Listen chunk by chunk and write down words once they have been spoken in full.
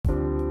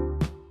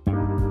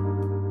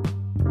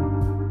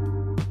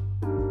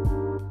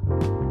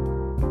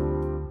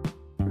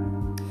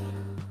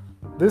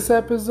This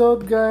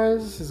episode,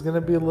 guys, is gonna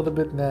be a little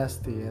bit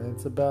nasty, and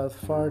it's about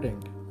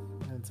farting.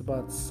 And it's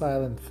about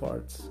silent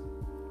farts,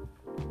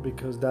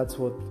 because that's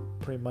what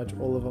pretty much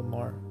all of them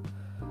are.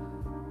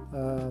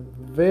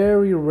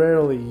 Very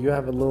rarely you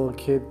have a little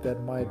kid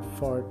that might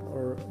fart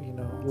or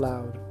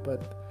loud,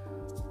 but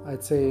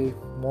I'd say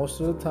most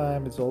of the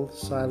time it's all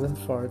silent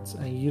farts,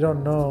 and you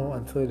don't know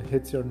until it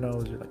hits your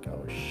nose. You're like,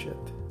 oh shit.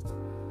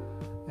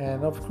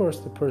 And of course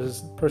the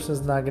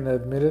person's not going to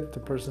admit it,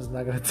 the person's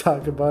not going to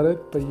talk about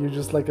it, but you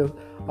just like an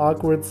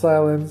awkward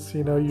silence,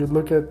 you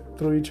look at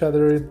through each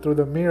other through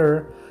the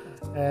mirror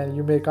and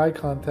you make eye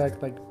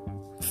contact, like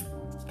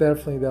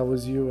definitely that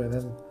was you. And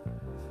then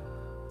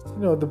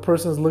the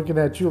person's looking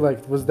at you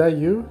like, was that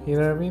you? You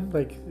know what I mean?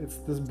 Like, it's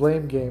this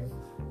blame game.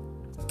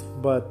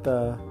 But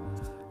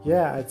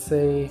yeah, I'd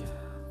say,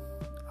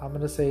 I'm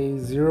going to say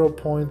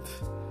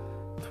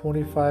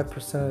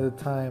 0.25% of the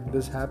time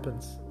this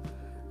happens.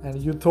 And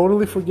you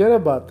totally forget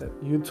about it.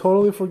 You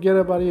totally forget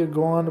about it. You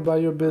go on about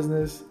your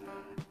business,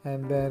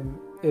 and then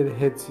it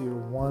hits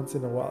you once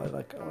in a while. You're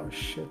like, oh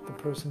shit, the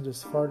person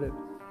just farted.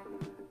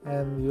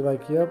 And you're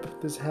like, yep,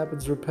 this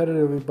happens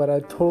repetitively, but I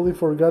totally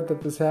forgot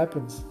that this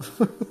happens.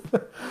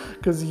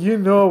 Because you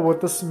know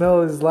what the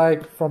smell is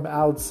like from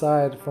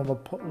outside, from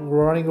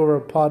running over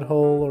a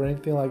pothole or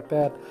anything like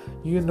that.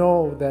 You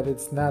know that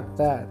it's not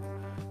that.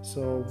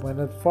 So when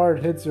a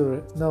fart hits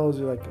your nose,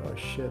 you're like, oh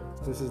shit,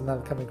 this is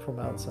not coming from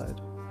outside.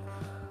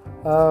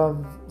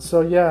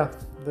 So yeah,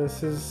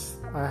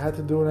 I had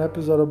to do an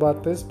episode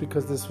about this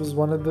because this was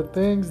one of the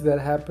things that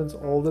happens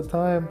all the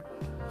time.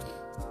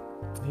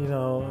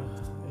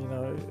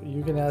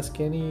 You can ask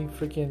any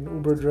freaking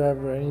Uber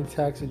driver, any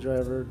taxi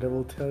driver, they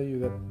will tell you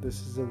that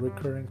this is a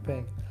recurring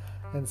thing.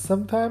 And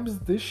sometimes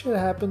this shit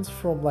happens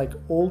from like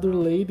older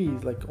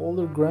ladies, like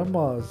older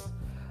grandmas,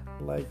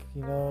 like,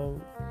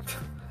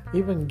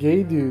 even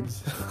gay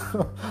dudes.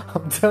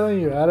 I'm telling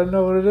you, I don't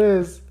know what it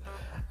is.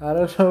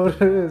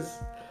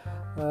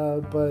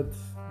 But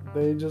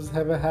they just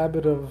have a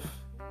habit of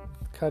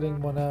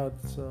cutting one out.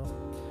 So,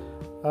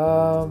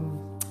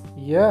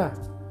 yeah.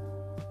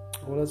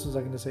 What else was I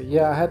going to say?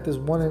 Yeah, I had this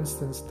one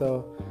instance,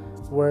 though,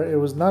 where it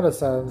was not a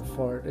silent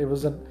fart. It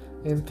was an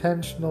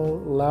intentional,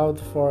 loud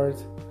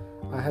fart.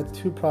 I had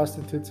 2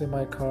 prostitutes in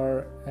my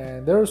car,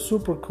 and they were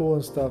super cool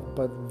and stuff,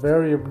 but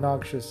very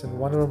obnoxious. And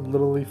one of them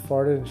literally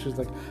farted, and she was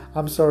like,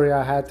 I'm sorry,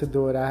 I had to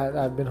do it.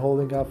 I've been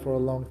holding out for a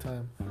long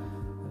time.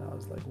 And I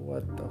was like,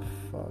 what the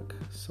fuck?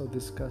 So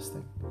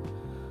disgusting.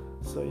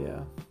 So,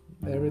 yeah,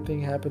 everything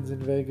happens in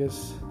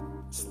Vegas.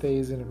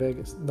 Stays in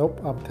Vegas.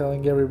 Nope, I'm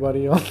telling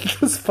everybody on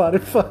the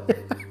Spotify.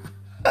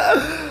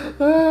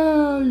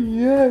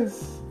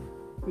 Yes.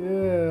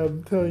 Yeah,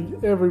 I'm telling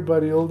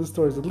everybody all the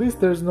stories. At least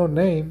there's no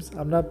names.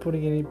 I'm not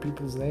putting any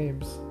people's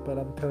names, but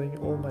I'm telling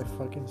all my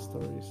fucking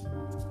stories.